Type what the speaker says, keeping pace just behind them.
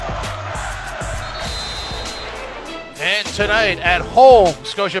And tonight at home,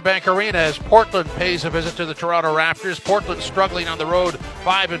 Scotiabank Arena, as Portland pays a visit to the Toronto Raptors. Portland struggling on the road,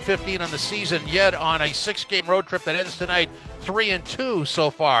 5-15 on the season, yet on a 6-game road trip that ends tonight, 3-2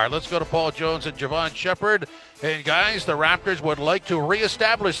 so far. Let's go to Paul Jones and Javon Shepard. And guys, the Raptors would like to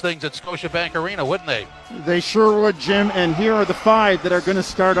reestablish things at Scotiabank Arena, wouldn't they? They sure would, Jim. And here are the 5 that are going to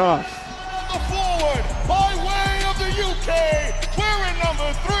start off. The forward by way of the UK, wearing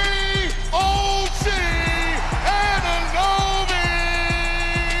number 3, OG Anunoby.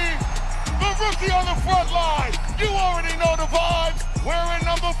 The rookie on the front line, you already know the vibes. Wearing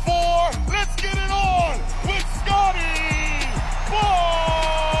number 4, let's get it on with Scotty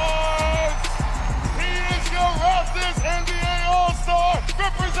Barnes. He is your Raptors NBA All-Star,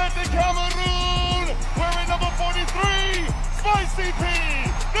 representing Cameroon. Wearing number 43, Spicy P.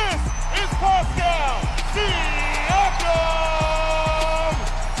 This is Pascal Siakam.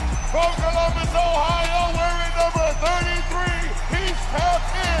 From Columbus, Ohio, wearing number 33. He's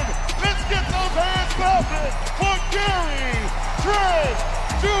tapped in. Let's get those hands clapping for Gary Trent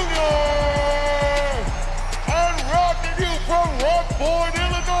Jr. And rocking you from Rockford,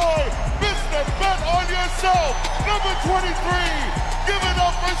 Illinois, Mr. Bet on Yourself, number 23. Give it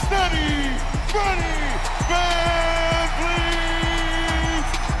up for Steady Freddie Van Vliet.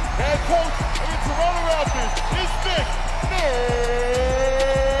 Head coach of the Toronto Raptors is Nick Nurse.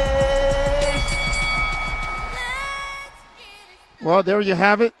 Well, there you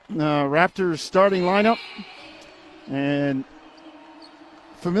have it. Raptors starting lineup. And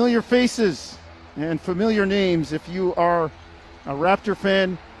familiar faces and familiar names if you are a Raptor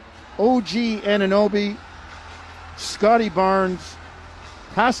fan. OG Anunoby, Scotty Barnes,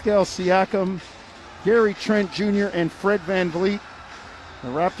 Pascal Siakam, Gary Trent Jr., and Fred Van Vliet. The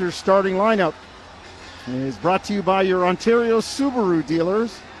Raptors starting lineup is brought to you by your Ontario Subaru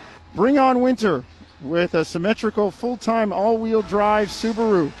dealers. Bring on winter with a symmetrical full-time all-wheel drive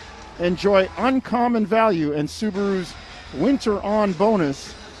Subaru. Enjoy uncommon value and Subaru's winter on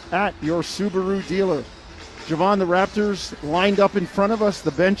bonus at your Subaru dealer. Javon, the Raptors lined up in front of us,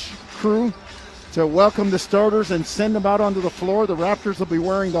 the bench crew, to welcome the starters and send them out onto the floor. The Raptors will be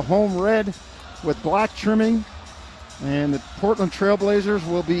wearing the home red with black trimming, and the Portland Trailblazers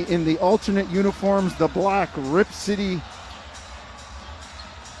will be in the alternate uniforms, the black Rip City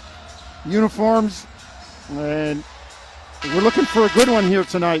uniforms. And we're looking for a good one here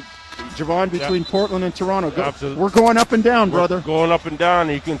tonight, Javon, between Portland and Toronto. Absolutely. We're going up and down, brother. We're going up and down.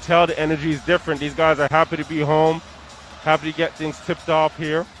 You can tell the energy is different. These guys are happy to be home, happy to get things tipped off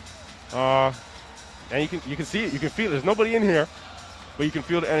here. And you can see it. You can feel it. There's nobody in here, but you can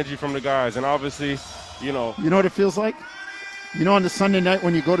feel the energy from the guys. And obviously, you know. You know what it feels like? You know, on the Sunday night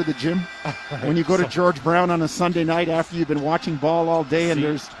when you go to the gym, when you go to George Brown on a Sunday night after you've been watching ball all day, and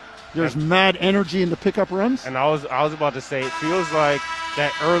there's mad energy in the pickup runs. And I was about to say, it feels like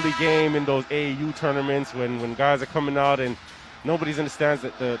that early game in those AAU tournaments when guys are coming out and nobody's in the stands.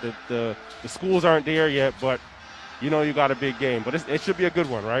 That the schools aren't there yet, but you know you got a big game. But it should be a good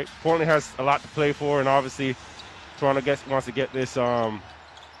one, right? Portland has a lot to play for, and obviously Toronto wants to get this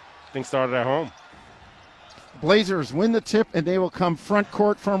thing started at home. Blazers win the tip, and they will come front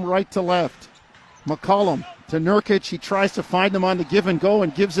court from right to left. McCollum to Nurkic. He tries to find them on the give and go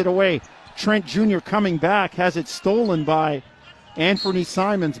and gives it away. Trent Jr. coming back, has it stolen by Anthony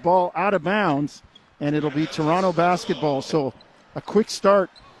Simons. Ball out of bounds, and it'll be Toronto basketball. So a quick start.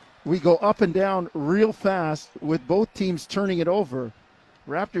 We go up and down real fast with both teams turning it over.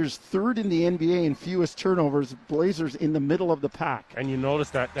 Raptors third in the NBA in fewest turnovers. Blazers in the middle of the pack. And you notice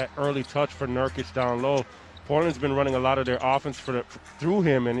that early touch for Nurkic down low. Portland's been running a lot of their offense through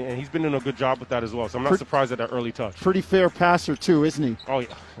him, and he's been doing a good job with that as well. So I'm not surprised at that early touch. Pretty fair passer, too, isn't he? Oh,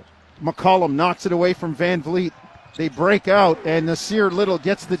 yeah. McCollum knocks it away from Van Vliet. They break out, and Nasir Little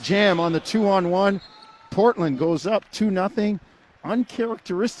gets the jam on the 2-on-1. Portland goes up 2-0.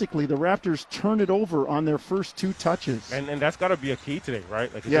 Uncharacteristically, the Raptors turn it over on their first 2 touches. And that's got to be a key today,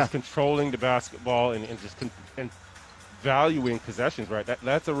 right? Like just controlling the basketball and just valuing possessions, right?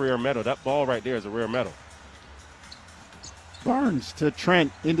 That's a rare medal. That ball right there is a rare medal. Barnes to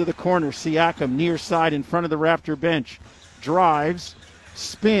Trent into the corner. Siakam near side in front of the Raptor bench. Drives,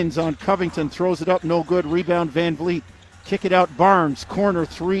 spins on Covington, throws it up, no good. Rebound Van Vliet. Kick it out Barnes. Corner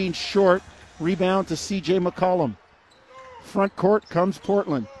 3 short. Rebound to C.J. McCollum. Front court comes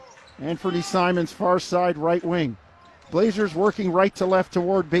Portland. Anthony Simons, far side right wing. Blazers working right to left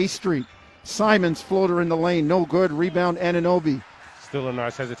toward Bay Street. Simons floater in the lane, no good. Rebound Anunoby. Still a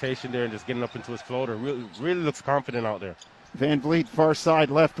nice hesitation there and just getting up into his floater. Really looks confident out there. Van Vliet, far side,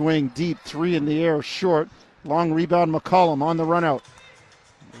 left wing, deep, 3 in the air, short. Long rebound, McCollum on the run out.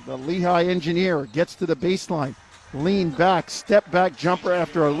 The Lehigh engineer gets to the baseline. lean back, step back jumper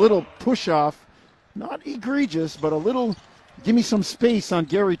after a little push off. Not egregious, but a little give me some space on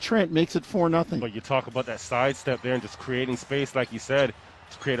Gary Trent makes it 4-0. But you talk about that sidestep there and just creating space, like you said,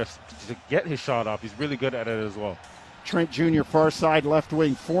 to get his shot off. He's really good at it as well. Trent Jr. far side left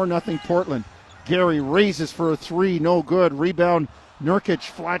wing, 4-0 Portland. Gary raises for a three, no good. Rebound, Nurkic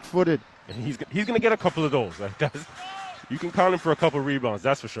flat-footed. And he's going to get a couple of those. You can count him for a couple of rebounds,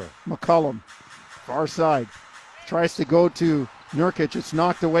 that's for sure. McCollum, far side, tries to go to Nurkic. It's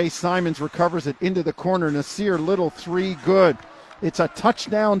knocked away. Simons recovers it into the corner. Nasir Little, three, good. It's a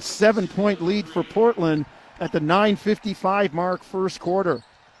touchdown, 7-point lead for Portland at the 9:55 mark, first quarter.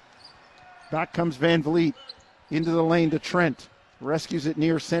 Back comes Van Vliet into the lane to Trent. Rescues it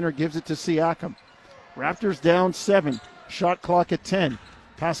near center, gives it to Siakam. Raptors down 7. Shot clock at 10.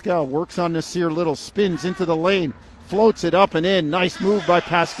 Pascal works on Nasir Little, spins into the lane, floats it up and in. Nice move by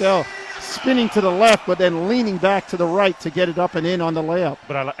Pascal. Spinning to the left, but then leaning back to the right to get it up and in on the layup.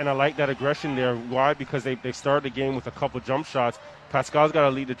 But I like that aggression there. Why? Because they started the game with a couple jump shots. Pascal's got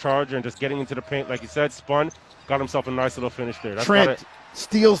to lead the charger and just getting into the paint, like you said, spun, got himself a nice little finish there. Trent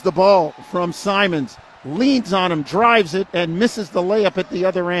steals the ball from Simons, leans on him, drives it, and misses the layup at the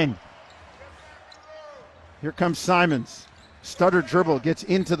other end. Here comes Simons. Stutter dribble, gets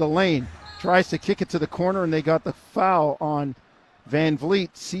into the lane, tries to kick it to the corner, and they got the foul on Van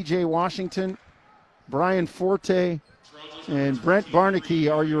Vliet. C.J. Washington, Brian Forte, and Brent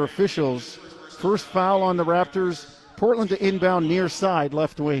Barnaky are your officials. First foul on the Raptors. Portland to inbound near side,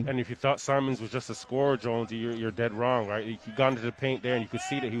 left wing. And if you thought Simons was just a scorer, Jones, you're dead wrong, right? He got into the paint there, and you could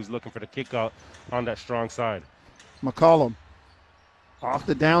see that he was looking for the kick out on that strong side. McCollum, off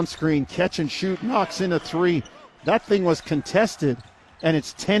the down screen, catch and shoot, knocks in a three. That thing was contested, and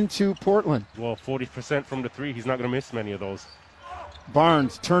it's 10-2 Portland. Well, 40% from the three. He's not going to miss many of those.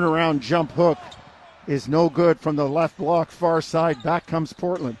 Barnes, turnaround jump hook is no good from the left block, far side. Back comes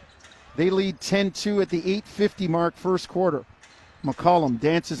Portland. They lead 10-2 at the 8:50 mark, first quarter. McCollum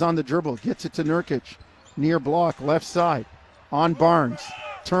dances on the dribble, gets it to Nurkic. Near block, left side. On Barnes.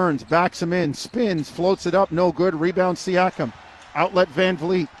 Turns, backs him in, spins, floats it up, no good. Rebound Siakam. Outlet Van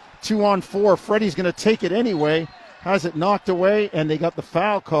Vliet. 2-on-4. Freddie's going to take it anyway. Has it knocked away, and they got the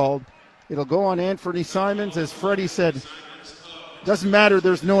foul called. It'll go on Anthony Simons, as Freddie said. Doesn't matter,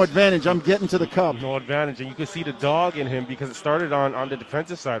 there's no advantage. I'm getting to the cup. No advantage, and you can see the dog in him because it started on the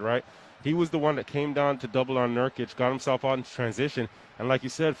defensive side, right? He was the one that came down to double on Nurkic, got himself out in transition, and like you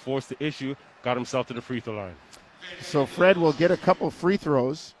said, forced the issue, got himself to the free throw line. So Fred will get a couple free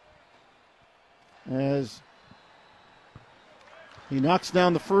throws as he knocks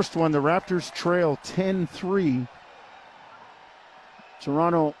down the first one. The Raptors trail 10-3.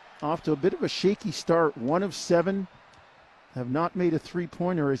 Toronto off to a bit of a shaky start, 1 of 7. Have not made a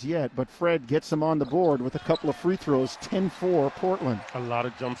three-pointer as yet, but Fred gets them on the board with a couple of free throws, 10-4 Portland. A lot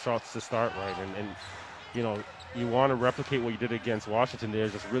of jump shots to start, right? And you know, you want to replicate what you did against Washington there,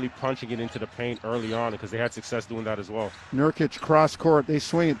 just really punching it into the paint early on because they had success doing that as well. Nurkic cross court. They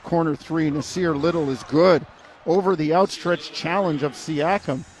swing it corner three. Nasir Little is good over the outstretched challenge of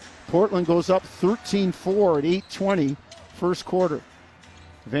Siakam. Portland goes up 13-4 at 8:20 first quarter.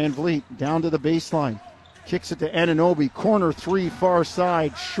 Van Vliet down to the baseline. Kicks it to Anunoby. Corner three, far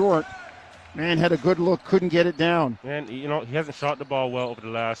side, short. Man had a good look, couldn't get it down. And, you know, he hasn't shot the ball well over the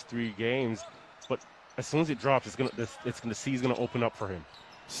last 3 games, but as soon as it drops, the sea's going to open up for him.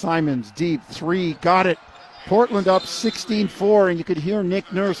 Simons, deep, 3, got it. Portland up 16-4, and you could hear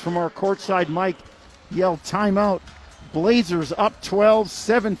Nick Nurse from our courtside mic yell timeout. Blazers up 12,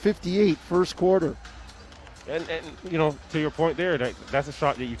 7:58 first quarter. And you know, to your point there, that's a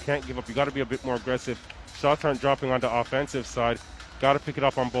shot that you can't give up. You got to be a bit more aggressive. Shots aren't dropping on the offensive side. Got to pick it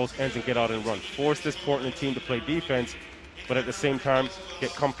up on both ends and get out and run. Force this Portland team to play defense, but at the same time,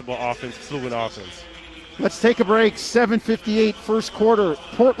 get comfortable offense, fluid offense. Let's take a break. 7:58 first quarter.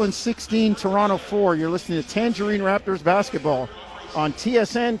 Portland 16, Toronto 4. You're listening to Tangerine Raptors basketball on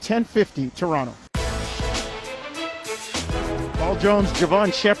TSN 1050 Toronto. Paul Jones,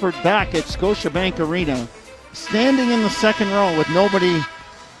 Javon Shepherd back at Scotiabank Arena. Standing in the second row with nobody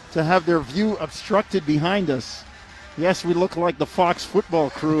to have their view obstructed behind us. Yes, we look like the Fox football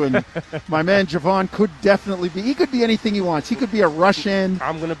crew, and my man Javon could definitely be. He could be anything he wants. He could be a rush end.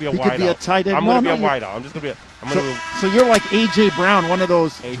 I'm going to be a wideout. He could be a tight end. I'm going to be a wideout. I'm just going to be So you're like A.J. Brown, one of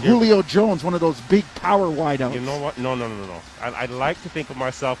those, Julio Jones, one of those big power wideouts. You know what? No. I'd like to think of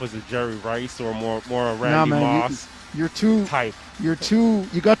myself as a Jerry Rice or more a Randy Moss. You're too type. You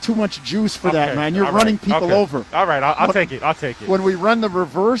got too much juice for that, man. You're running people over. All right, I'll take it. When we run the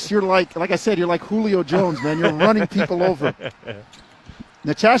reverse, you're like I said, you're like Julio Jones, man. You're running people over.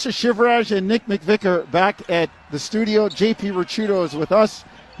 Natasha Shivraj and Nick McVicker back at the studio. JP Ricciuto is with us.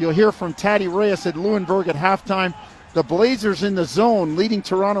 You'll hear from Taddy Reyes at Leuenberg at halftime. The Blazers in the zone, leading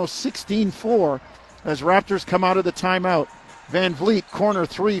Toronto 16-4 as Raptors come out of the timeout. Van Vliet, corner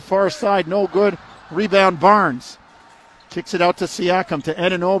three, far side, no good. Rebound Barnes. Kicks it out to Siakam, to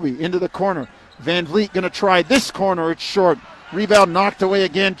Anunoby, into the corner. Van Vliet going to try this corner. It's short. Rebound knocked away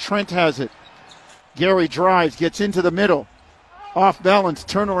again. Trent has it. Gary drives, gets into the middle. Off balance,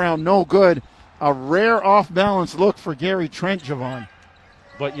 turnaround, no good. A rare off balance look for Gary Trent, Javon.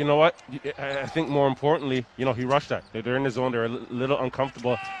 But you know what? I think more importantly, he rushed that. They're in the zone. They're a little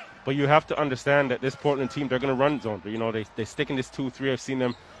uncomfortable. But you have to understand that this Portland team, they're going to run zone. They stick in this 2-3. I've seen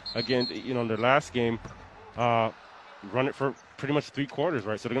them, again, in their last game, run it for pretty much 3 quarters,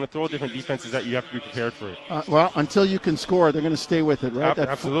 right? So they're going to throw different defenses that you have to be prepared for it. Well, until you can score, they're going to stay with it, right?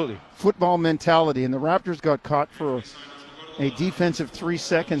 Absolutely. Football mentality. And the Raptors got caught for a defensive 3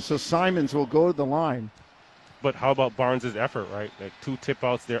 seconds, so Simons will go to the line. But how about Barnes' effort, right? Like 2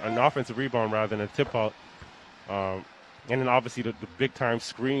 tip-outs there, an offensive rebound rather than a tip-out. And then obviously the big-time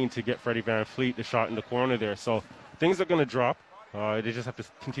screen to get Freddie Van Vliet, the shot in the corner there. So things are going to drop. They just have to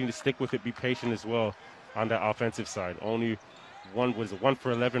continue to stick with it, be patient as well on that offensive side. Only 1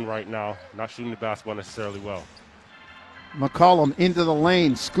 for 11 right now, not shooting the basketball necessarily well. McCollum into the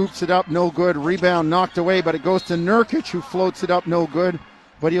lane, scoops it up, no good. Rebound knocked away, but it goes to Nurkic, who floats it up, no good.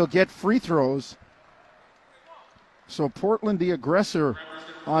 But he'll get free throws. So Portland the aggressor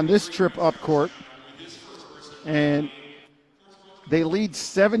on this trip up court. And they lead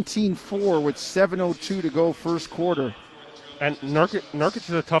 17-4 with 7:02 to go first quarter. And Nurkic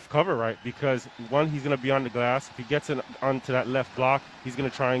is a tough cover, right? Because, one, he's going to be on the glass. If he gets onto that left block, he's going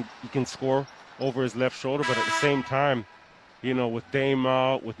to try and he can score over his left shoulder. But at the same time, with Dame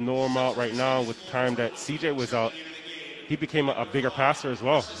out, with Norm out right now, with the time that CJ was out, he became a bigger passer as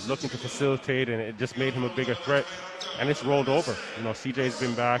well, looking to facilitate, and it just made him a bigger threat. And it's rolled over. CJ's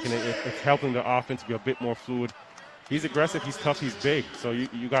been back, and it's helping the offense be a bit more fluid. He's aggressive, he's tough, he's big. So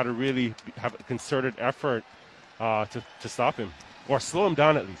you got to really have a concerted effort to stop him, or slow him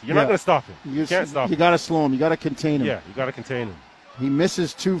down at least. You're not going to stop him. You can't stop him. You got to slow him. You got to contain him. Yeah, you got to contain him. He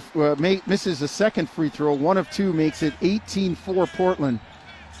misses misses a second free throw. 1 of 2 makes it 18-4 Portland.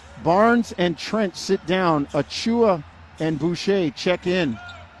 Barnes and Trent sit down. Achua and Boucher check in.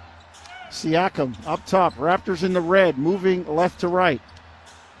 Siakam up top. Raptors in the red, moving left to right.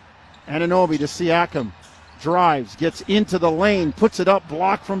 Anunoby to Siakam. Drives, gets into the lane, puts it up,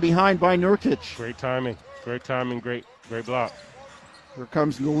 blocked from behind by Nurkic. Great timing, great block. Here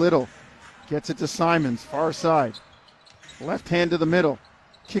comes Little. Gets it to Simons, far side. Left hand to the middle.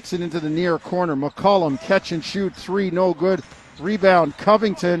 Kicks it into the near corner. McCollum, catch and shoot, 3, no good. Rebound,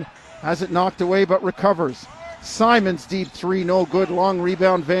 Covington has it knocked away but recovers. Simons, deep 3, no good. Long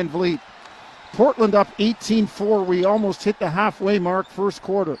rebound, Van Vliet. Portland up 18-4. We almost hit the halfway mark first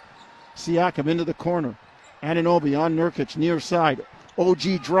quarter. Siakam into the corner. Anunoby on Nurkic, near side.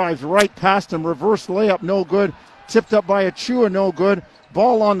 OG drives right past him. Reverse layup, no good. Tipped up by Achua, no good.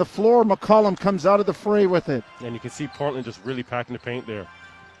 Ball on the floor. McCollum comes out of the fray with it. And you can see Portland just really packing the paint there.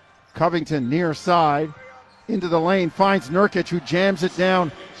 Covington near side. Into the lane. Finds Nurkic, who jams it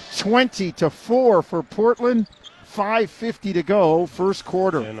down. 20-4 for Portland. 5:50 to go, first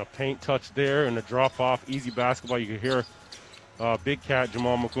quarter. And a paint touch there and a drop-off. Easy basketball. You can hear Big Cat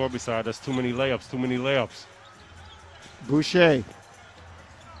Jamal McClure beside us. Too many layups. Boucher.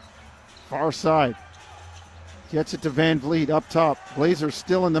 Far side. Gets it to Van Vliet up top. Blazers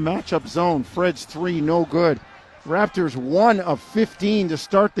still in the matchup zone. Fred's 3, no good. Raptors 1 of 15 to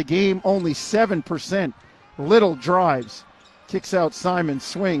start the game, only 7%. Little drives. Kicks out Simon,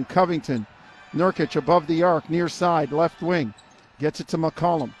 swing, Covington. Nurkic above the arc, near side, left wing. Gets it to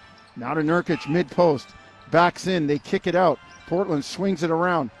McCollum. Now to Nurkic, mid-post. Backs in, they kick it out. Portland swings it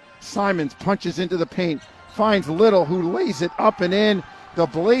around. Simons punches into the paint. Finds Little, who lays it up and in. The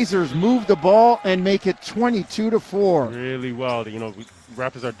Blazers move the ball and make it 22-4. Really well.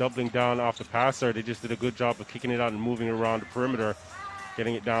 Raptors are doubling down off the passer. They just did a good job of kicking it out and moving around the perimeter,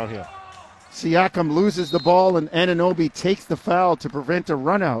 getting it down here. Siakam loses the ball, and Anunoby takes the foul to prevent a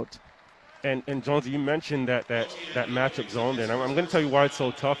run out. And Jonesy, you mentioned that matchup zone there. And I'm going to tell you why it's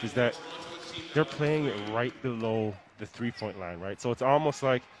so tough is that they're playing it right below the three-point line, right? So it's almost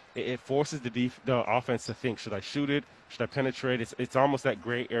like it forces the offense to think, should I shoot it? Should I penetrate? It's almost that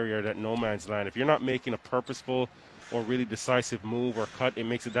gray area, that no man's land. If you're not making a purposeful or really decisive move or cut, it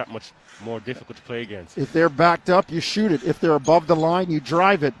makes it that much more difficult to play against. If they're backed up, you shoot it. If they're above the line, you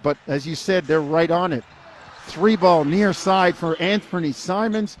drive it. But as you said, they're right on it. 3-ball near side for Anthony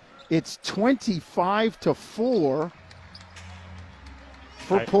Simons. It's 25-4.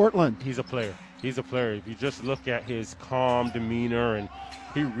 for Portland. He's a player. He's a player. If you just look at his calm demeanor and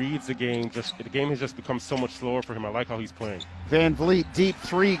he reads the game, the game has just become so much slower for him. I like how he's playing. Van Vliet, deep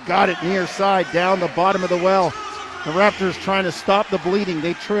three, got it near side, down the bottom of the well. The Raptors trying to stop the bleeding.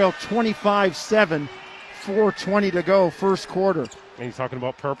 They trail 25-7, 4:20 to go, first quarter. And he's talking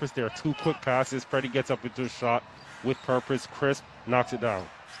about purpose. There are 2 quick passes. Freddie gets up into a shot with purpose. Crisp knocks it down.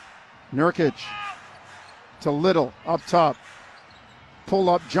 Nurkic to Little, up top.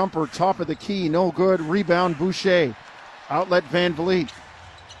 Pull-up jumper, top of the key, no good. Rebound, Boucher. Outlet, Van Vliet.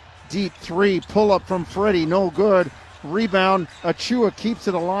 Deep three, pull-up from Freddie, no good. Rebound, Achua keeps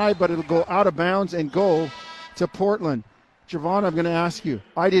it alive, but it'll go out of bounds and go to Portland. Javon, I'm going to ask you,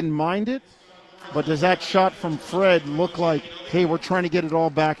 I didn't mind it, but does that shot from Fred look like, hey, we're trying to get it all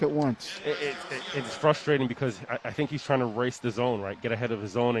back at once? It's frustrating because I think he's trying to race the zone, right? Get ahead of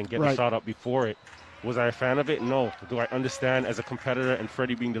his zone and get the shot up before it. Was I a fan of it? No. Do I understand as a competitor and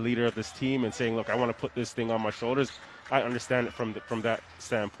Freddie being the leader of this team and saying, look, I want to put this thing on my shoulders? I understand it from that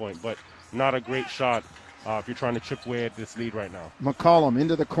standpoint, but not a great shot if you're trying to chip away at this lead right now. McCollum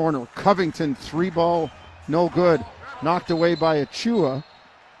into the corner. Covington, 3-ball, no good. Knocked away by Achua,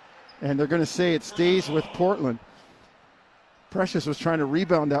 and they're going to say it stays with Portland. Precious was trying to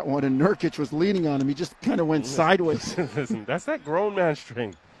rebound that one, and Nurkic was leaning on him. He just kind of went sideways. Listen, that's that grown man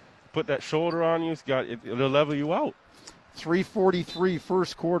strength. Put that shoulder on you, it'll level you out. 3:43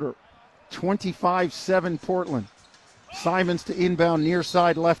 first quarter, 25-7 Portland. Simons to inbound near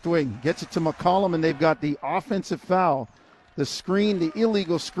side left wing. Gets it to McCollum, and they've got the offensive foul. The screen, the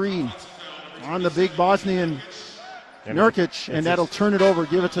illegal screen on the big Bosnian Nurkic, and that'll turn it over,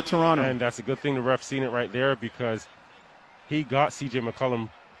 give it to Toronto. And that's a good thing the ref seen it right there because he got C.J. McCollum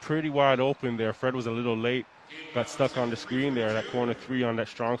pretty wide open there. Fred was a little late, got stuck on the screen there. That corner three on that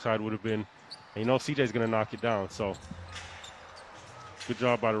strong side would have been, and C.J.'s going to knock it down. So good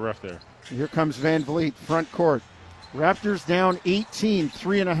job by the ref there. Here comes Van Vliet, front court. Raptors down 18,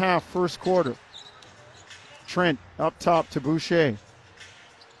 3.5 first quarter. Trent up top to Boucher.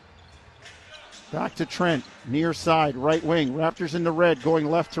 Back to Trent, near side, right wing. Raptors in the red, going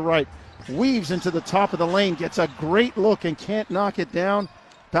left to right. Weaves into the top of the lane, gets a great look and can't knock it down.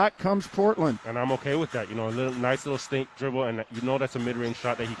 Back comes Portland. And I'm okay with that. Nice little stink dribble, and that's a mid-range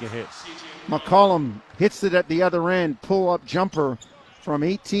shot that he can hit. McCollum hits it at the other end. Pull-up jumper from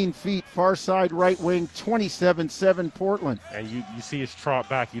 18 feet, far side right wing, 27-7 Portland. And you see his trot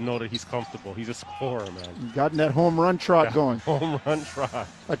back, you know that he's comfortable. He's a scorer, man. Gotten that home run trot going. Home run trot.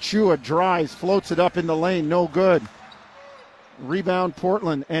 Achua drives, floats it up in the lane, no good. Rebound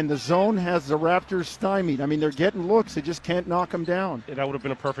Portland, and the zone has the Raptors stymied. I mean, they're getting looks, they just can't knock them down. That would have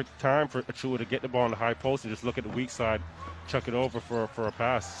been a perfect time for Achua to get the ball on the high post and just look at the weak side, chuck it over for a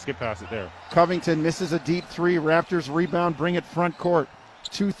pass, skip pass it there. Covington misses a deep three. Raptors rebound, bring it front court.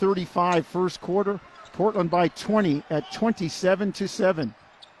 2:35 first quarter. Portland by 20 at 27-7.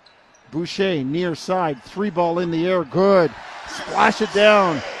 Boucher near side, 3-ball in the air, good. Splash it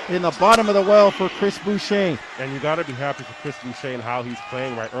down in the bottom of the well for Chris Boucher. And you got to be happy for Chris Boucher and how he's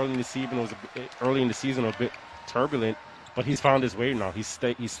playing. Right, early in the season a bit turbulent, but he's found his way now. He's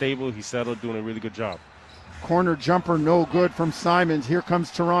stable, he's settled, doing a really good job. Corner jumper, no good from Simons. Here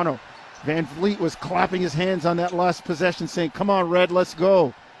comes Toronto. Van Vliet was clapping his hands on that last possession, saying, "Come on, Red, let's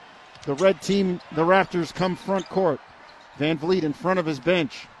go." The red team, the Raptors, come front court. Van Vliet in front of his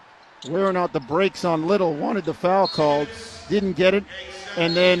bench, wearing out the brakes on Little. Wanted the foul called, didn't get it,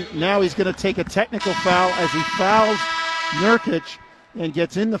 and then now he's going to take a technical foul as he fouls Nurkic and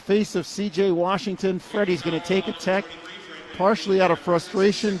gets in the face of C.J. Washington. Freddie's going to take a tech, partially out of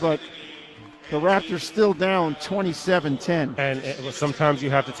frustration, but the Raptors still down 27-10. And sometimes you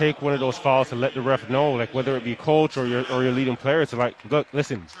have to take one of those fouls to let the ref know, like whether it be coach or your leading player, to like, look,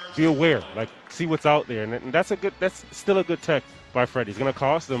 listen, be aware, like see what's out there. And that's still a good tech by Freddie. It's going to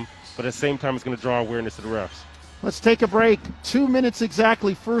cost them, but at the same time it's going to draw awareness to the refs. Let's take a break. 2 minutes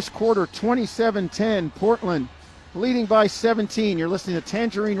exactly, first quarter, 27-10. Portland leading by 17. You're listening to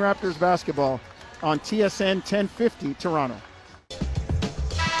Tangerine Raptors basketball on TSN 1050 Toronto.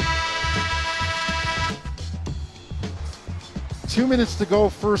 Two minutes to go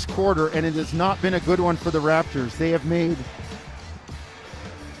first quarter, and it has not been a good one for the Raptors. They have made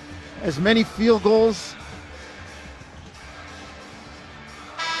as many field goals,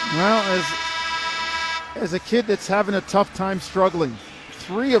 well, as a kid that's having a tough time struggling.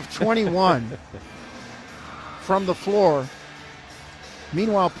 3 of 21 from the floor.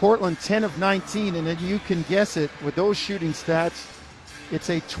 Meanwhile, Portland 10 of 19, and then you can guess it with those shooting stats. It's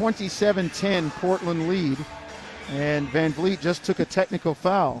a 27-10 Portland lead. And Van Vliet just took a technical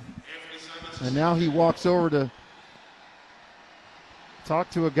foul. And now he walks over to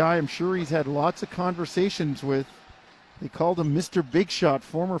Talked to a guy I'm sure he's had lots of conversations with. They called him Mr. Big Shot,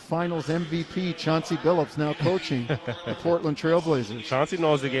 former finals MVP Chauncey Billups, now coaching the Portland Trailblazers. Chauncey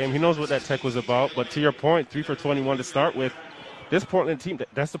knows the game. He knows what that tech was about. But to your point, 3 for 21 to start with. This Portland team,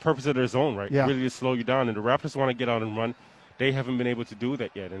 that's the purpose of their zone, right? Yeah. Really to slow you down. And the Raptors want to get out and run. They haven't been able to do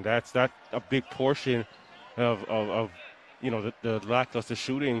that yet. And that's a big portion of the lackluster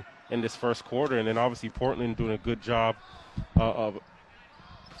shooting in this first quarter. And then obviously Portland doing a good job of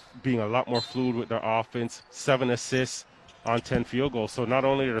being a lot more fluid with their offense. 7 assists on 10 field goals. So not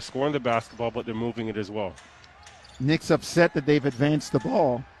only are they scoring the basketball, but they're moving it as well. Knicks upset that they've advanced the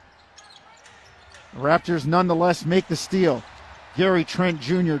ball. The Raptors nonetheless make the steal. Gary Trent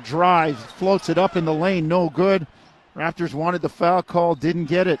Jr. drives, floats it up in the lane, no good. Raptors wanted the foul call, didn't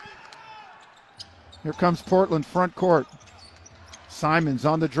get it. Here comes Portland front court. Simons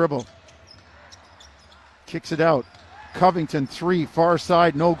on the dribble. Kicks it out. Covington, 3, far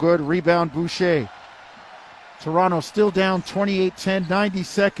side, no good. Rebound, Boucher. Toronto still down 28-10, 90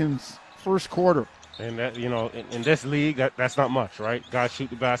 seconds, first quarter. And that, in this league, that's not much, right? Guys shoot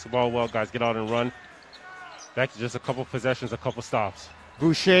the basketball well, guys get out and run. That's just a couple possessions, a couple stops.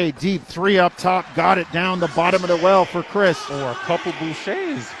 Boucher, deep 3 up top, got it down the bottom of the well for Chris. Or a couple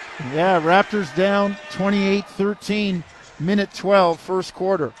Bouchers. Yeah, Raptors down 28-13, minute 12, first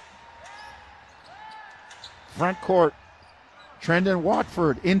quarter. Front court, Trendon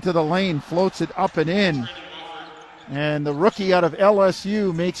Watford into the lane, floats it up and in. And the rookie out of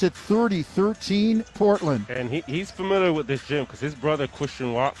LSU makes it 30-13 Portland. And he's familiar with this gym because his brother,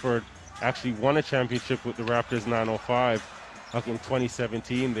 Christian Watford, actually won a championship with the Raptors 905 up in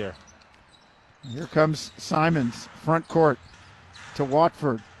 2017 there. Here comes Simons, front court to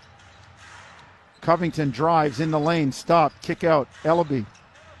Watford. Covington drives in the lane, stopped, kick out, Ellaby.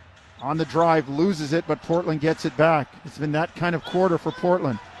 On the drive, loses it, but Portland gets it back. It's been that kind of quarter for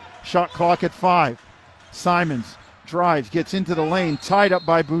Portland. Shot clock at 5. Simons drives, gets into the lane, tied up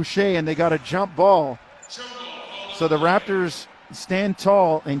by Boucher, and they got a jump ball. So the Raptors stand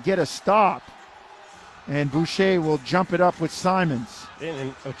tall and get a stop, and Boucher will jump it up with Simons.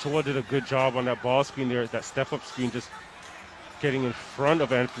 And Ochoa did a good job on that ball screen there, that step-up screen, just getting in front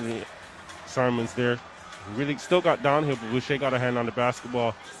of Anthony Simons there. Really still got downhill, but Boucher got a hand on the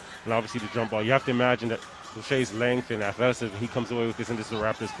basketball, and obviously the jump ball. You have to imagine that Boucher's length and athleticism, he comes away with this, and this is the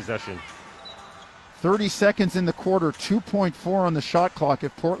Raptors' possession. 30 seconds in the quarter, 2.4 on the shot clock.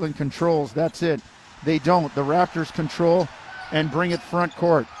 If Portland controls, that's it. They don't. The Raptors control and bring it front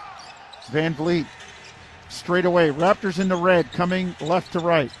court. Van Vliet straight away. Raptors in the red, coming left to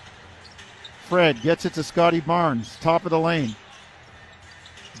right. Fred gets it to Scotty Barnes, top of the lane.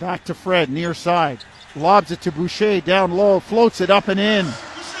 Back to Fred, near side. Lobs it to Boucher, down low, floats it up and in.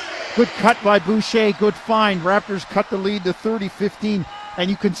 Good cut by Boucher, good find. Raptors cut the lead to 30-15. And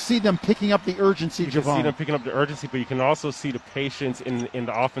you can see them picking up the urgency, Javon. You can see them picking up the urgency, but you can also see the patience in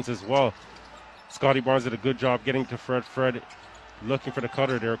the offense as well. Scotty Barnes did a good job getting to Fred. Fred looking for the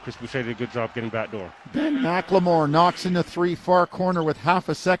cutter there. Chris Boucher did a good job getting back door. Ben McLemore knocks in the 3, far corner with half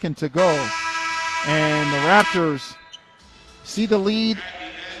a second to go. And the Raptors see the lead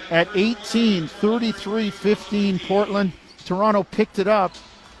at 18, 33-15 Portland. Toronto picked it up,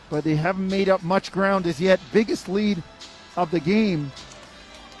 but they haven't made up much ground as yet. Biggest lead of the game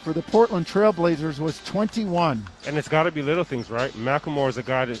for the Portland Trailblazers was 21. And it's got to be little things, right? McLemore is a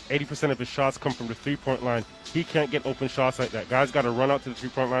guy that 80% of his shots come from the three-point line. He can't get open shots like that. Guys got to run out to the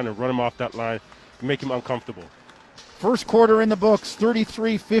three-point line and run him off that line to make him uncomfortable. First quarter in the books,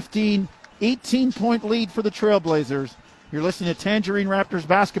 33-15, 18-point lead for the Trailblazers. You're listening to Tangerine Raptors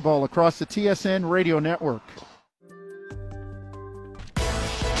basketball across the TSN radio network.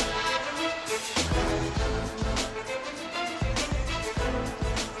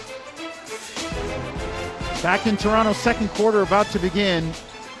 Back in Toronto, second quarter about to begin.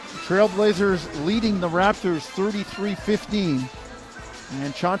 Trailblazers leading the Raptors 33-15.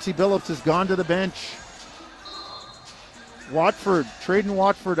 And Chauncey Billups has gone to the bench. Watford, Trendon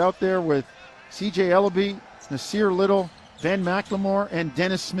Watford out there with C.J. Ellaby, Nasir Little, Ben McLemore, and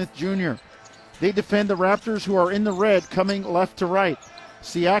Dennis Smith Jr. They defend the Raptors, who are in the red, coming left to right.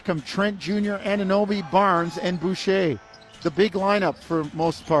 Siakam, Trent Jr., Anunoby, Barnes, and Boucher. The big lineup for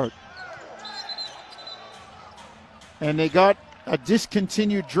most part. And they got a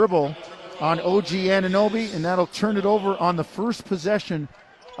discontinued dribble on OG Anunoby, and that'll turn it over on the first possession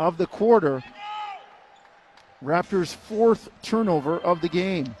of the quarter. Raptors' fourth turnover of the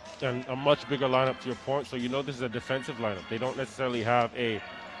game. And a much bigger lineup to your point, so you know this is a defensive lineup. They don't necessarily have a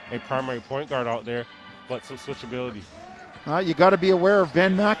primary point guard out there, but some switchability. You got to be aware of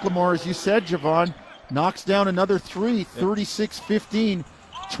Ben McLemore, as you said, Javon. knocks down another three, 36-15,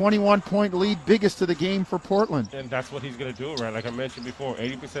 21-point lead, biggest of the game for Portland. And that's what he's going to do, right? Like I mentioned before,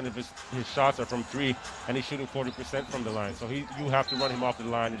 80% of his shots are from three, and he's shooting 40% from the line. So you have to run him off the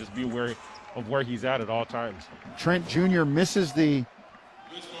line and just be aware of where he's at all times. Trent Jr. misses the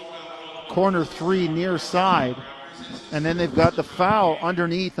corner three near side, and then they've got the foul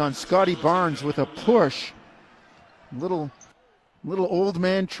underneath on Scotty Barnes with a push. Little old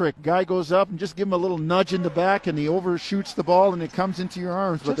man trick. Guy goes up and just give him a little nudge in the back, and he overshoots the ball and it comes into your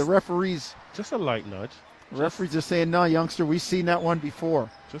arms. But the referees, just a light nudge. Referees are saying, no, youngster, we've seen that one before.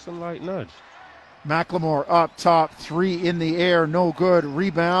 Just a light nudge. McLemore up top, three in the air, no good.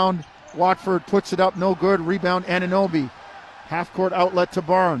 Rebound. Watford puts it up, no good. Rebound, Anunoby. Half-court outlet to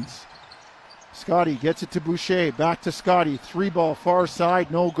Barnes. Scotty gets it to Boucher. Back to Scotty. Three ball, far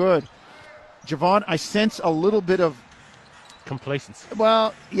side, no good. Javon, I sense a little bit of complacency.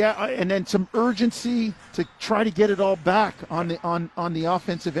 Well, yeah, and then some urgency to try to get it all back on the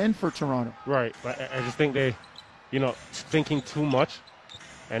offensive end for Toronto. Right, but I just think they, thinking too much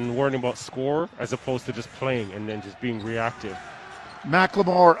and worrying about score as opposed to just playing and then just being reactive.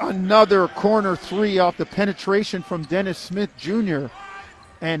 McLemore, another corner three off the penetration from Dennis Smith Jr.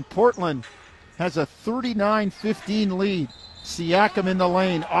 And Portland has a 39-15 lead. Siakam in the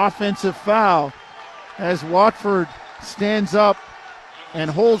lane, offensive foul as Watford stands up and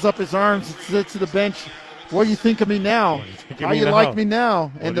holds up his arms and sits to the bench. What do you think of me now? How you like me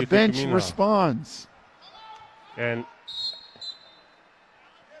now? And the bench responds. And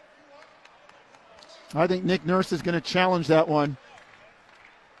I think Nick Nurse is going to challenge that one.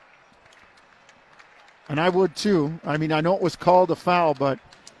 And I would too. I mean, I know it was called a foul, but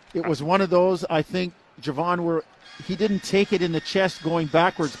it was one of those, I think, Javon, where he didn't take it in the chest going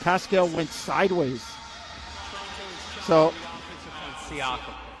backwards. Pascal went sideways. So,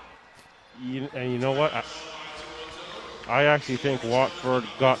 and you know what? I actually think Watford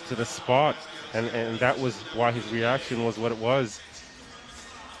got to the spot, and that was why his reaction was what it was.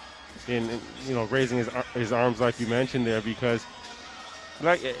 In raising his arms like you mentioned there, because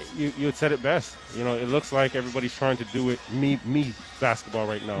like you had said it best. It looks like everybody's trying to do it me basketball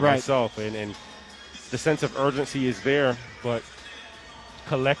right now, right. Myself, and the sense of urgency is there, but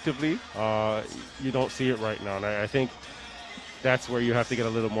collectively, you don't see it right now. And I think that's where you have to get a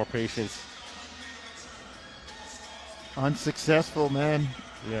little more patience. Unsuccessful, man.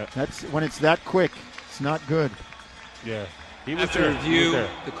 Yeah. That's when it's that quick. It's not good. Yeah. After review,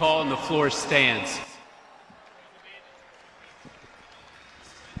 the call on the floor stands.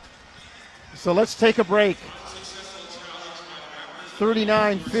 So let's take a break.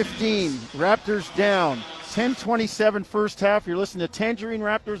 39-15. Raptors down. 10:27 first half. You're listening to Tangerine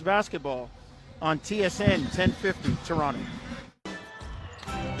Raptors basketball on TSN 1050 Toronto.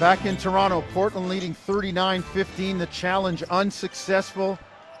 Back in Toronto, Portland leading 39-15. The challenge unsuccessful.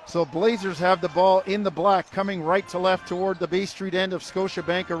 So Blazers have the ball in the black, coming right to left toward the Bay Street end of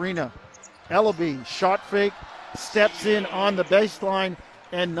Scotiabank Arena. Ellaby, shot fake, steps in on the baseline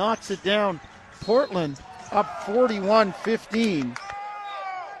and knocks it down. Portland up 41-15.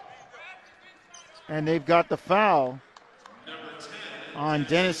 And they've got the foul on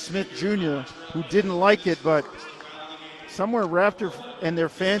Dennis Smith Jr., who didn't like it, but somewhere Raptor and their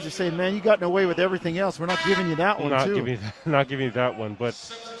fans are saying, man, you gotten away with everything else. We're not giving you that one, too. Not giving you that one. But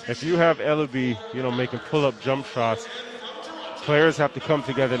if you have Ellaby, making pull-up jump shots, players have to come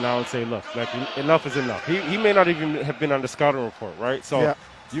together now and say, look, like, enough is enough. He may not even have been on the scouting report, right? So yeah.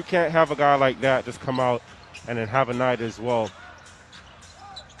 You can't have a guy like that just come out and then have a night as well.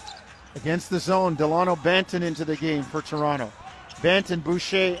 Against the zone, Delano Banton into the game for Toronto. Banton,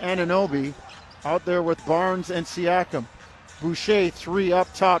 Boucher, Anunoby out there with Barnes and Siakam. Boucher, three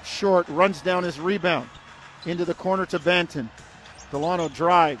up top, short, runs down his rebound. Into the corner to Banton. Delano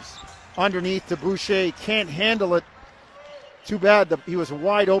drives. Underneath to Boucher, can't handle it. Too bad, he was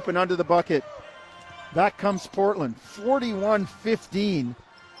wide open under the bucket. Back comes Portland, 41-15.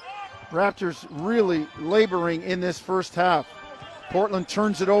 Raptors really laboring in this first half. Portland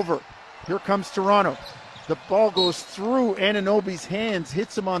turns it over. Here comes Toronto. The ball goes through Anunoby's hands,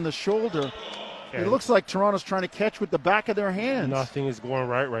 hits him on the shoulder. It looks like Toronto's trying to catch with the back of their hands. Nothing is going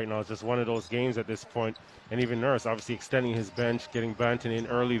right now. It's just one of those games at this point. And even Nurse, obviously extending his bench, getting Banton in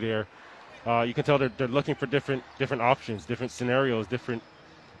early there. You can tell they're looking for different options, different scenarios, different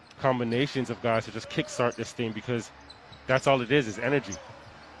combinations of guys to just kickstart this thing, because that's all it is energy.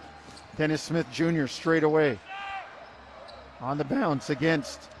 Dennis Smith Jr. straight away. On the bounce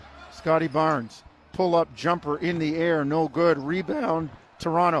against Scotty Barnes. Pull-up jumper in the air, no good. Rebound,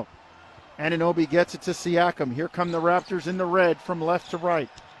 Toronto. Anunoby gets it to Siakam. Here come the Raptors in the red from left to right.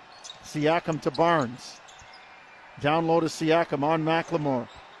 Siakam to Barnes. Down low to Siakam on McLemore.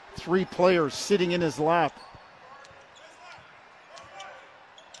 3 players sitting in his lap.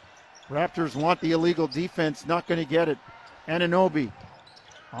 Raptors want the illegal defense, not going to get it. Anunoby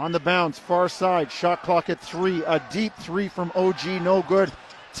on the bounce, far side, shot clock at 3. A deep 3 from OG, no good.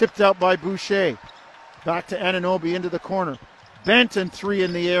 Tipped out by Boucher. Back to Anunoby into the corner. Benton 3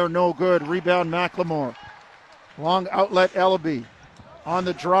 in the air, no good. Rebound McLemore. Long outlet Ellaby. On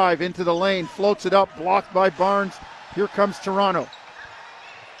the drive into the lane, floats it up, blocked by Barnes. Here comes Toronto.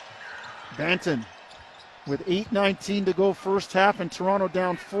 Benton with 8:19 to go first half, and Toronto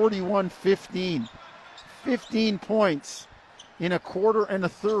down 41-15. 15 points in a quarter and a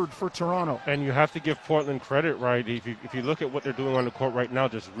third for Toronto. And you have to give Portland credit, right? If you look at what they're doing on the court right now,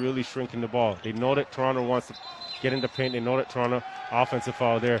 just really shrinking the ball. They know that Toronto wants to get into paint. They know that Toronto, offensive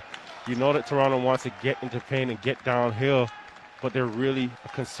foul there. You know that Toronto wants to get into paint and get downhill, but they're really a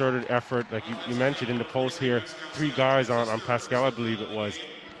concerted effort. Like you mentioned in the post here, 3 guys on Pascal, I believe it was.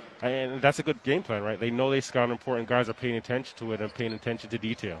 And that's a good game plan, right? They know they scout important guys are paying attention to it and paying attention to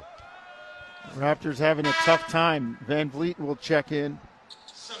detail. Raptors having a tough time. Van Vliet will check in.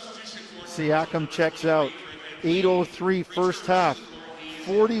 Siakam checks out. 8:03 first half.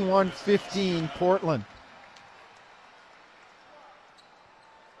 41-15 Portland.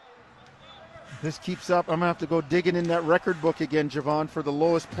 This keeps up. I'm going to have to go digging in that record book again, Javon, for the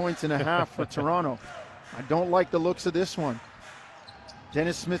lowest points in a half for Toronto. I don't like the looks of this one.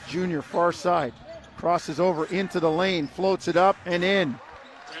 Dennis Smith Jr., far side. Crosses over into the lane, floats it up and in.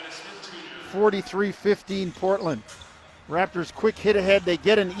 43-15 Portland. Raptors quick hit ahead. They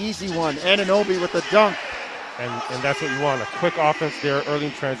get an easy one. Anunoby with a dunk. And that's what you want, a quick offense there, early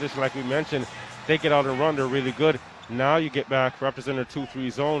in transition like we mentioned. They get out and run, they're really good. Now you get back, Raptors in their 2-3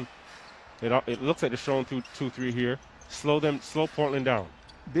 zone. It looks like they're showing through 2-3 here. Slow Portland down.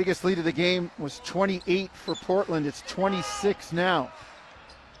 Biggest lead of the game was 28 for Portland. It's 26 now.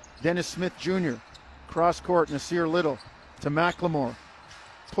 Dennis Smith Jr., cross court, Nasir Little to McLemore.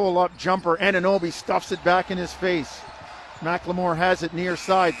 Pull up jumper, Anunoby stuffs it back in his face. McLemore has it near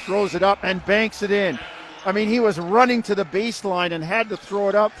side, throws it up and banks it in. I mean, he was running to the baseline and had to throw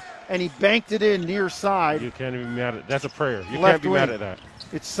it up, and he banked it in near side. You can't even be mad at that's a prayer. You Left can't be wing. mad at that.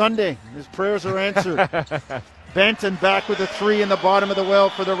 It's Sunday. His prayers are answered. Benton back with a 3 in the bottom of the well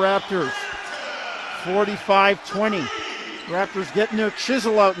for the Raptors. 45-20. Raptors getting their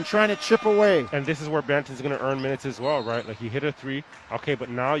chisel out and trying to chip away. And this is where Benton's going to earn minutes as well, right? Like he hit a 3, okay, but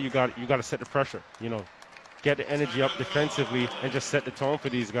now you got to set the pressure. You know, get the energy up defensively and just set the tone for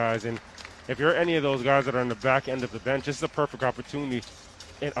these guys. And if you're any of those guys that are on the back end of the bench, this is a perfect opportunity,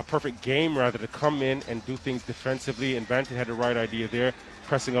 a perfect game rather, to come in and do things defensively. And Benton had the right idea there,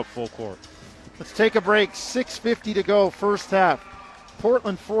 pressing up full court. Let's take a break. 6:50 to go, first half.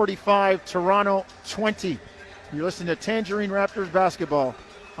 Portland 45, Toronto 20. You're listening to Tangerine Raptors basketball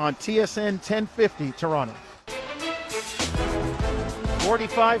on TSN 1050 Toronto.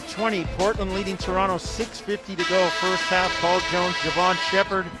 45-20, Portland leading Toronto, 6:50 to go. First half, Paul Jones, Javon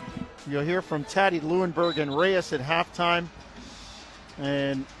Shepherd. You'll hear from Taddy Lewinberg and Reyes at halftime.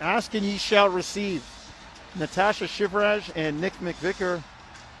 And ask and ye shall receive. Natasha Shivraj and Nick McVicker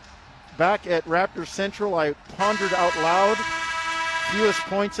back at Raptors Central. I pondered out loud, fewest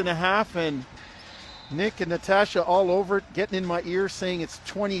points in a half, and Nick and Natasha all over it, getting in my ear saying it's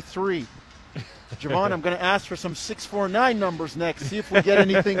 23. Javon, I'm going to ask for some 649 numbers next, see if we get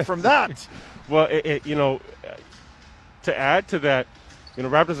anything from that. Well, to add to that,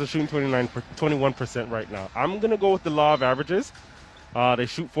 Raptors are shooting 21% right now. I'm going to go with the law of averages. They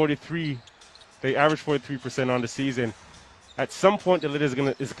shoot 43. They average 43% on the season. At some point, the lid is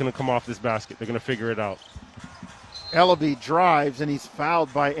going to come off this basket. They're going to figure it out. Ellaby drives, and he's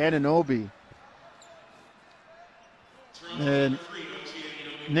fouled by Anunoby. And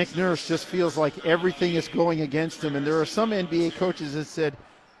Nick Nurse just feels like everything is going against him. And there are some NBA coaches that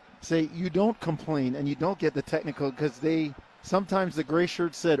say you don't complain and you don't get the technical, because sometimes the gray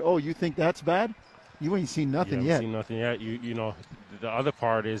shirts said, oh, you think that's bad? You ain't seen nothing yet. Seen nothing yet. The other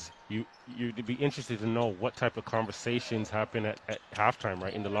part is you'd be interested to know what type of conversations happen at halftime,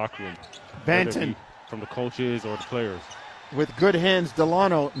 right, in the locker room. Benton from the coaches or the players. With good hands,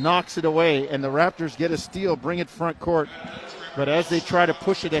 Delano knocks it away, and the Raptors get a steal, bring it front court. But as they try to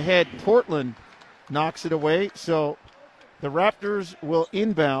push it ahead, Portland knocks it away. So the Raptors will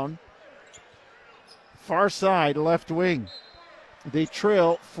inbound, far side, left wing. They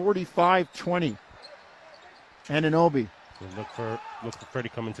trail 45-20. Anunoby. Look for Freddie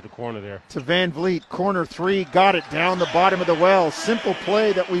coming to the corner there. To Van Vliet, corner 3, got it down the bottom of the well. Simple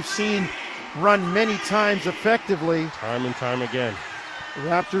play that we've seen run many times effectively. Time and time again.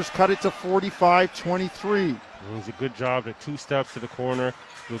 Raptors cut it to 45-23. Does a good job at 2 steps to the corner.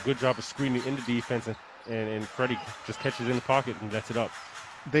 Do a good job of screening into defense, and Freddie just catches in the pocket and lets it up.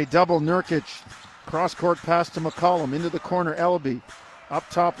 They double Nurkic. Cross-court pass to McCollum. Into the corner, Ellaby. Up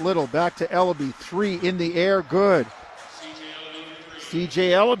top, Little. Back to Ellaby. 3 in the air. Good.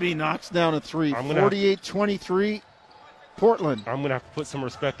 C.J. Ellaby knocks down a 3. 48-23, Portland. I'm going to have to put some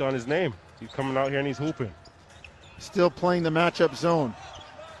respect on his name. He's coming out here and he's hooping. Still playing the matchup zone.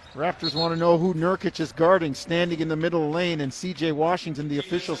 Raptors want to know who Nurkic is guarding, standing in the middle lane, and C.J. Washington, the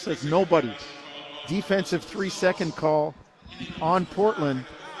official, says nobody. Defensive 3-second call on Portland.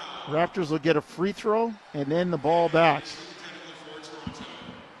 Raptors will get a free throw and then the ball back.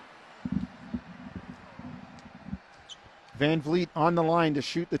 Van Vliet on the line to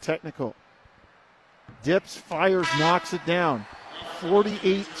shoot the technical. Dips, fires, knocks it down.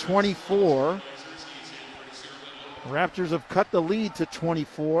 48-24. Raptors have cut the lead to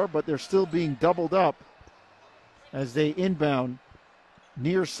 24, but they're still being doubled up as they inbound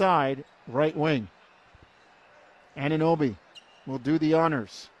near side, right wing. Anunoby will do the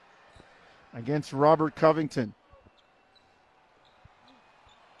honors against Robert Covington.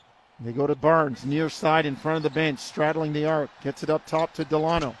 They go to Barnes, near side in front of the bench, straddling the arc. Gets it up top to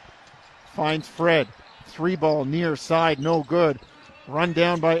Delano. Finds Fred. 3-ball near side, no good. Run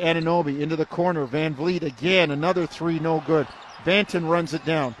down by Anunoby into the corner. Van Vliet again, another 3, no good. Banton runs it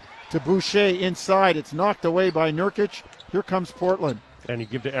down to Boucher inside. It's knocked away by Nurkic. Here comes Portland. And you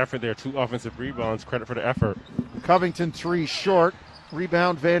give the effort there, 2 offensive rebounds, credit for the effort. Covington 3 short.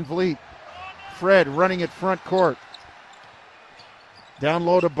 Rebound Van Vliet. Fred running at front court. Down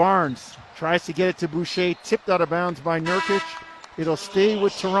low to Barnes. Tries to get it to Boucher. Tipped out of bounds by Nurkic. It'll stay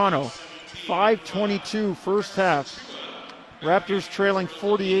with Toronto. 5:22 first half. Raptors trailing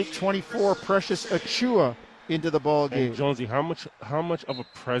 48-24. Precious Achiuwa into the ball game. And Jonesy, how much of a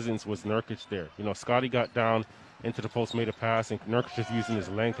presence was Nurkic there? You know, Scotty got down into the post, made a pass, and Nurkic just using his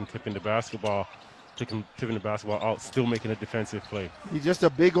length and tipping the basketball out, still making a defensive play. He's just a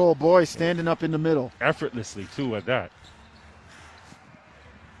big old boy standing up in the middle. Effortlessly, too, at that.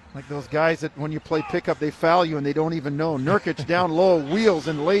 Like those guys that when you play pickup, they foul you and they don't even know. Nurkic down low, wheels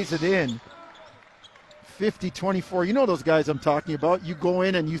and lays it in. 50-24. You know those guys I'm talking about. You go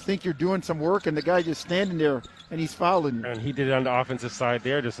in and you think you're doing some work, and the guy just standing there and he's fouling you. And he did it on the offensive side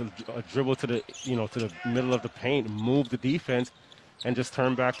there, just a dribble to the middle of the paint, move the defense, and just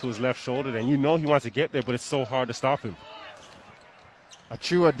turn back to his left shoulder. And you know he wants to get there, but it's so hard to stop him.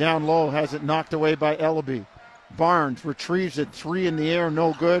 Achiuwa down low, has it knocked away by Ellaby. Barnes retrieves it, 3 in the air,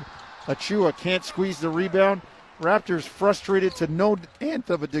 no good. Achiuwa can't squeeze the rebound. Raptors frustrated to no nth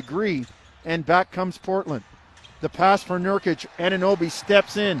of a degree, and back comes Portland. The pass for Nurkic. Anunoby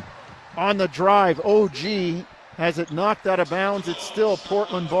steps in on the drive. OG has it knocked out of bounds. It's still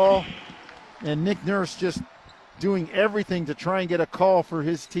Portland ball, and Nick Nurse just doing everything to try and get a call for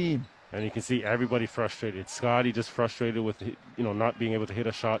his team. And you can see everybody frustrated. Scotty just frustrated with not being able to hit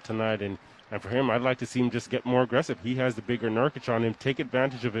a shot tonight, and for him, I'd like to see him just get more aggressive. He has the bigger Nurkic on him. Take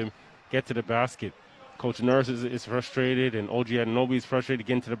advantage of him. Get to the basket. Coach Nurse is frustrated, and OG Anunoby is frustrated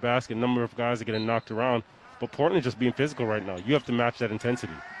getting to the basket. A number of guys are getting knocked around. But Portland just being physical right now. You have to match that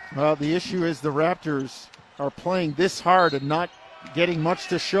intensity. Well, the issue is the Raptors are playing this hard and not getting much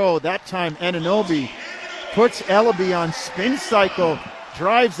to show. That time, Anunoby puts Ellaby on spin cycle,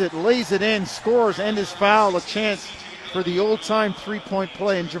 drives it, lays it in, scores, and is foul. A chance for the old-time three-point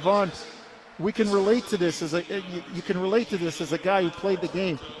play. And Javon, we can relate to this you can relate to this as a guy who played the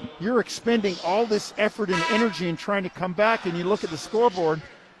game. You're expending all this effort and energy in trying to come back, and you look at the scoreboard.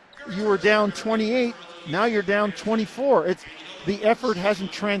 You were down 28. Now you're down 24. The effort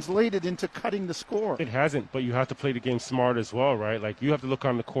hasn't translated into cutting the score. It hasn't, but you have to play the game smart as well, right? Like, you have to look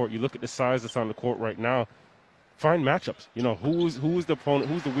on the court. You look at the size that's on the court right now. Find matchups. You know, who's the opponent,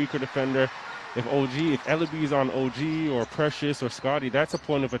 who's the weaker defender. If Ellaby is on OG or Precious or Scotty, that's a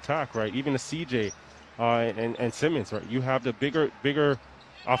point of attack, right? Even a CJ and Simmons, right? You have the bigger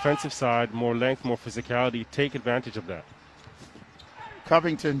offensive side, more length, more physicality. Take advantage of that.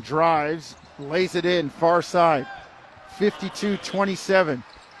 Covington drives, lays it in, far side. 52-27.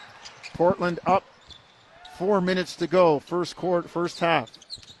 Portland up. 4 minutes to go, first half.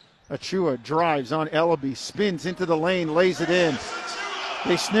 Achiuwa drives on Ellaby, spins into the lane, lays it in.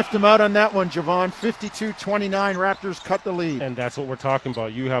 They sniffed him out on that one, Javon. 52-29, Raptors cut the lead. And that's what we're talking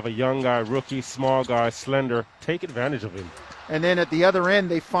about. You have a young guy, rookie, small guy, slender. Take advantage of him. And then at the other end,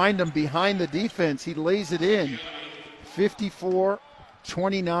 they find him behind the defense. He lays it in.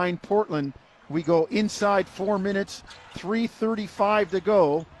 54-29, Portland. We go inside 4 minutes, 3:35 to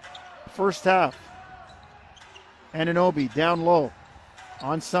go, first half. Anunoby down low.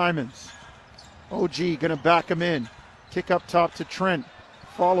 on Simons. OG going to back him in. Kick up top to Trent.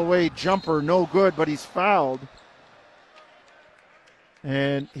 Fall away jumper, no good, but he's fouled.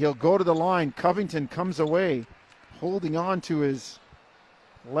 And he'll go to the line. Covington comes away, holding on to his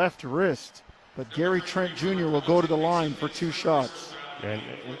left wrist. But Gary Trent Jr. will go to the line for 2 shots. And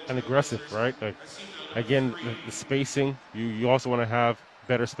aggressive, right? Like, again, the spacing, you also want to have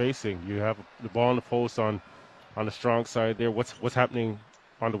better spacing. You have the ball in the post on the strong side there. What's happening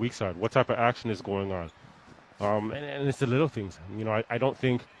on the weak side? What type of action is going on? And it's the little things. You know, I don't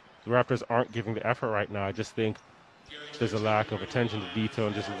think the Raptors aren't giving the effort right now. I just think there's a lack of attention to detail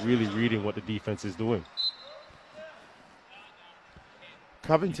and just really reading what the defense is doing.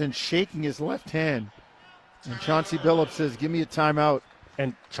 Covington shaking his left hand. And Chauncey Billups says, give me a timeout.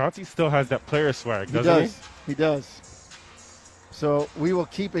 And Chauncey still has that player swag, doesn't he? He does. So we will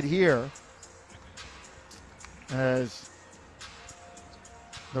keep it here as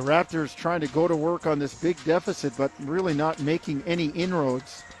the Raptors trying to go to work on this big deficit, but really not making any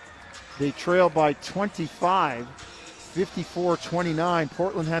inroads. They trail by 25, 54-29.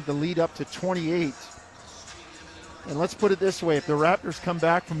 Portland had the lead up to 28. And let's put it this way, if the Raptors come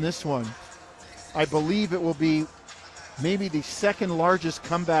back from this one, I believe it will be maybe the second largest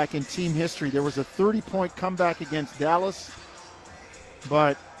comeback in team history. There was a 30-point comeback against Dallas,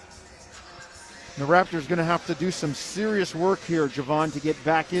 but the Raptors going to have to do some serious work here, Javon, to get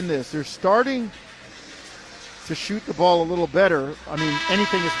back in this. They're starting to shoot the ball a little better. I mean,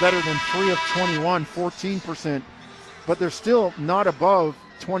 anything is better than 3 of 21, 14%, but they're still not above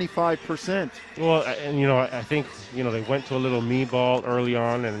 25%. Well, and, you know, I think, you know, they went to a little me ball early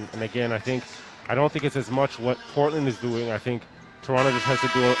on, and again, I don't think it's as much what Portland is doing. I think Toronto just has to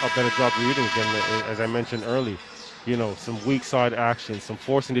do a better job reading them, as I mentioned early. You know, some weak side action, some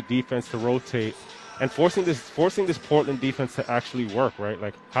forcing the defense to rotate, and forcing this Portland defense to actually work, right?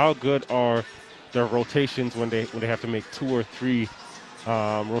 Like, how good are their rotations when they have to make 2 or 3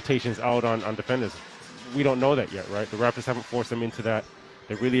 rotations out on defenders? We don't know that yet, right? The Raptors haven't forced them into that.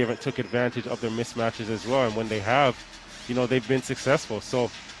 They really haven't took advantage of their mismatches as well, and when they have, you know, they've been successful. So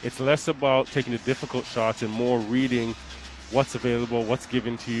it's less about taking the difficult shots and more reading what's available, what's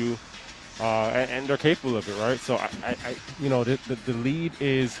given to you, and they're capable of it, right? So I you know, the lead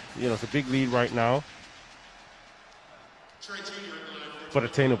is, you know, it's a big lead right now, but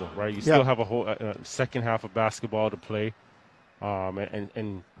attainable, right? You still have a whole second half of basketball to play,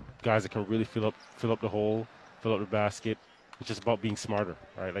 and guys that can really fill up the hole, fill up the basket. It's just about being smarter,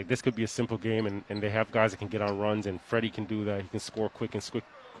 right? Like, this could be a simple game, and they have guys that can get on runs, and Freddie can do that. He can score quick and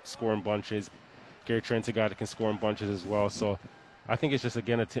score in bunches. Gary Trent's a guy that can score in bunches as well. So I think it's just,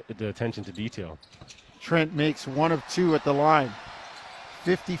 again, the attention to detail. Trent makes 1 of 2 at the line.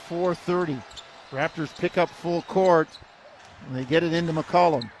 54-30. Raptors pick up full court, and they get it into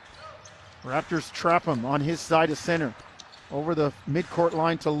McCollum. Raptors trap him on his side of center. Over the midcourt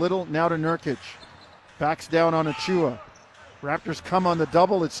line to Little, now to Nurkic. Backs down on Achua. Raptors come on the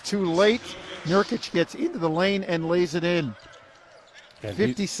double. It's too late. Nurkic gets into the lane and lays it in.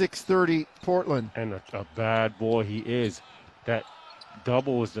 56-30 Portland. And a bad boy he is. That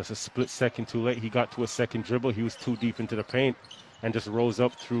double was just a split second too late. He got to a second dribble. He was too deep into the paint and just rose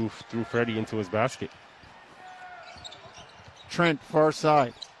up through Freddie into his basket. Trent far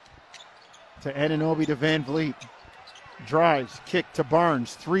side to Anunoby to Van Vliet. Drives, kick to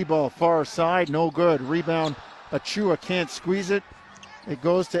Barnes. 3-ball far side, no good. Rebound. Achua can't squeeze it. It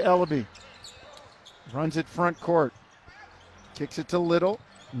goes to Ellaby. Runs it front court. Kicks it to Little.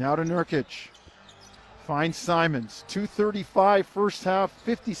 Now to Nurkic. Finds Simons. 2:35 first half,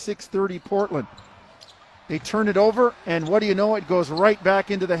 56-30 Portland. They turn it over, and what do you know? It goes right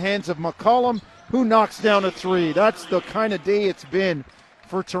back into the hands of McCollum, who knocks down a 3. That's the kind of day it's been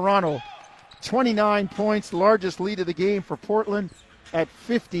for Toronto. 29 points, largest lead of the game for Portland at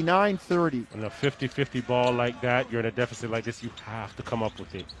 59-30. On a 50-50 ball like that, you're in a deficit like this, you have to come up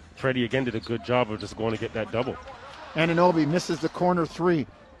with it. Freddie, again, did a good job of just going to get that double. Anunoby misses the corner 3.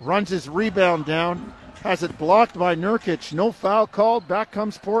 Runs his rebound down. Has it blocked by Nurkic. No foul called. Back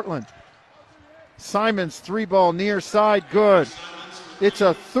comes Portland. Simons, 3-ball near side. Good. It's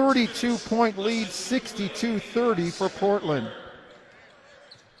a 32-point lead, 62-30 for Portland.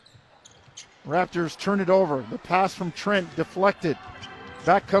 Raptors turn it over. The pass from Trent deflected.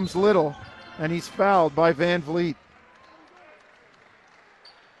 Back comes Little, and he's fouled by Van Vliet.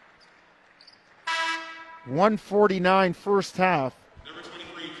 149 first half.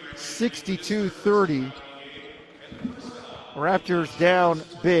 62-30. Raptors down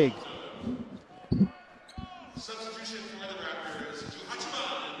big. Substitution for the Raptors. To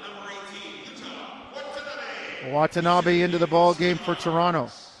Hachiman, number 18, Utah, Watanabe. Watanabe into the ball game for Toronto.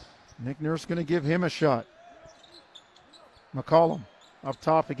 Nick Nurse going to give him a shot. McCollum up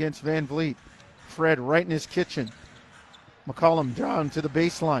top against Van Vliet. Fred right in his kitchen. McCollum down to the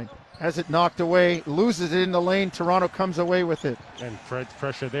baseline. Has it knocked away, loses it in the lane. Toronto comes away with it. And Fred's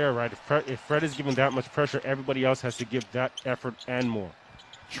pressure there, right? If Fred is giving that much pressure, everybody else has to give that effort and more.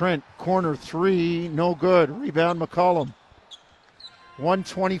 Trent, corner three, no good. Rebound McCollum.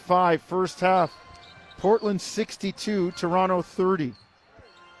 1:25 first half. Portland 62, Toronto 30.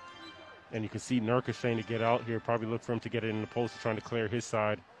 And you can see Nurkic trying to get out here. Probably look for him to get it in the post, trying to clear his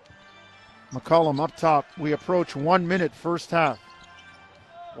side. McCollum up top. We approach 1 minute first half.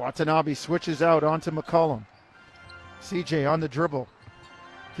 Watanabe switches out onto McCollum. CJ on the dribble.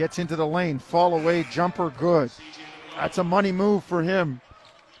 Gets into the lane. Fall away. Jumper good. That's a money move for him.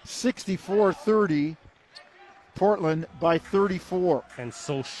 64-30. Portland by 34. And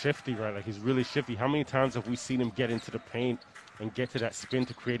so shifty, right? Like, he's really shifty. How many times have we seen him get into the paint and get to that spin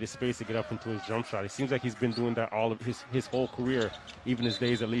to create a space to get up into his jump shot? It seems like he's been doing that all of his whole career, even his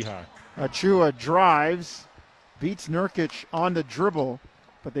days at Lehigh. Achua drives, beats Nurkic on the dribble,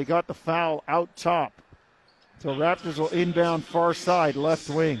 but they got the foul out top. So Raptors will inbound far side, left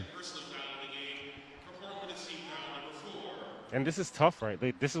wing. And this is tough, right?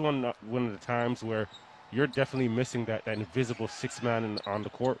 This is one of the times where you're definitely missing that invisible sixth man on the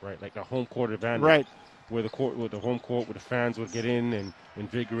court, right? Like a home court advantage. Right. Where the home court, where the fans would get in and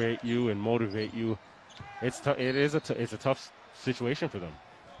invigorate you and motivate you. It's a tough situation for them.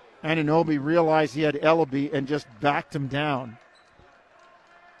 Anunoby realized he had Ellaby and just backed him down.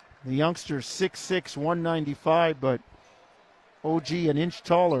 The youngster 6'6", 195, but OG an inch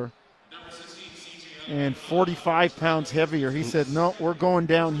taller and 45 pounds heavier. He said, no, we're going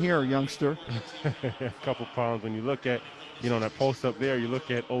down here, youngster. A couple pounds. When you look at, that post up there, you look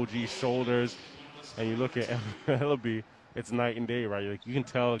at OG's shoulders and you look at Ellaby, it's night and day, right? Like, you can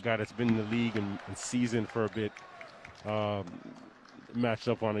tell a guy that's been in the league and seasoned for a bit matched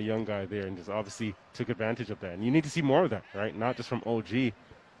up on a young guy there and just obviously took advantage of that. And you need to see more of that, right? Not just from OG,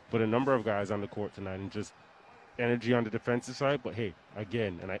 but a number of guys on the court tonight, and just energy on the defensive side. But hey,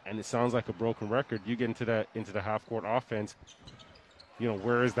 again, and it sounds like a broken record. You get into the half court offense.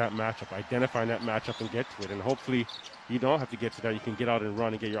 Where is that matchup? Identifying that matchup and get to it. And hopefully you don't have to get to that. You can get out and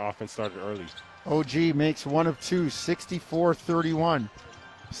run and get your offense started early. OG makes one of two, 64-31.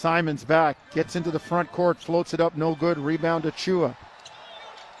 Simon's back, gets into the front court, floats it up, no good. Rebound to Achua.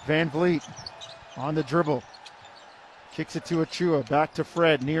 Van Vliet on the dribble. Kicks it to Achua, back to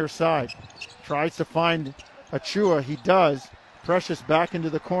Fred, near side. Tries to find Achua, he does. Precious back into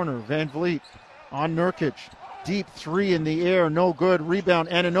the corner. Van Vliet on Nurkic. Deep three in the air, no good. Rebound,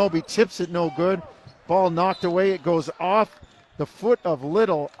 Anunoby tips it, no good. Ball knocked away, it goes off the foot of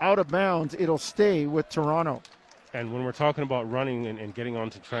Little, out of bounds. It'll stay with Toronto. And when we're talking about running and getting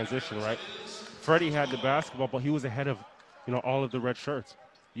onto transition, right? Freddie had the basketball, but he was ahead of, all of the red shirts.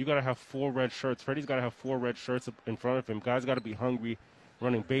 You got to have 4 red shirts. Freddie's got to have 4 red shirts in front of him. Guys got to be hungry,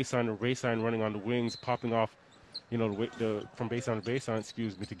 running baseline to baseline, running on the wings, popping off, from baseline to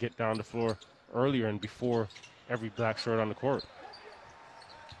baseline, to get down the floor earlier and before every black shirt on the court.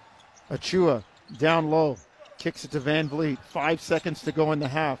 Achua down low, kicks it to Van Vliet. 5 seconds to go in the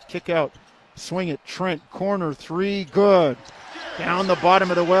half. Kick out, swing it. Trent, corner three, good. Down the bottom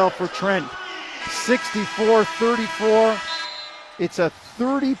of the well for Trent. 64-34. It's a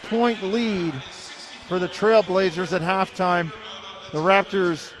 30-point lead for the Trailblazers at halftime. The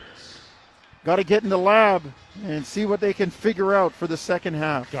Raptors got to get in the lab and see what they can figure out for the second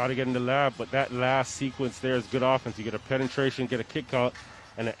half. Got to get in the lab, but that last sequence there is good offense. You get a penetration, get a kick out,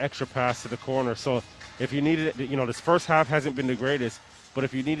 and an extra pass to the corner. So if you needed it, this first half hasn't been the greatest, but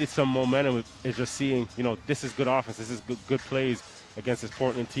if you needed some momentum, it's just seeing, this is good offense. This is good plays against this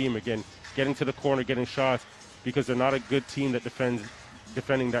Portland team. Again, getting to the corner, getting shots, because they're not a good team that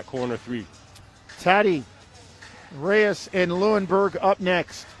defending that corner three. Taddy, Reyes, and Leuenberg up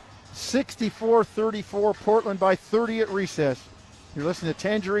next. 64-34, Portland by 30 at recess. You're listening to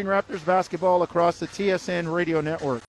Tangerine Raptors basketball across the TSN radio network.